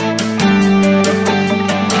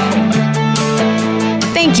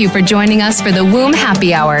 Thank you for joining us for the Womb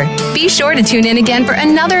Happy Hour. Be sure to tune in again for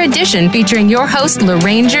another edition featuring your host,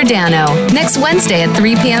 Lorraine Giordano, next Wednesday at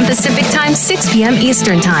 3 p.m. Pacific Time, 6 p.m.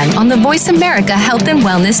 Eastern Time on the Voice America Health and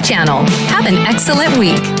Wellness Channel. Have an excellent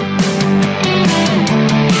week.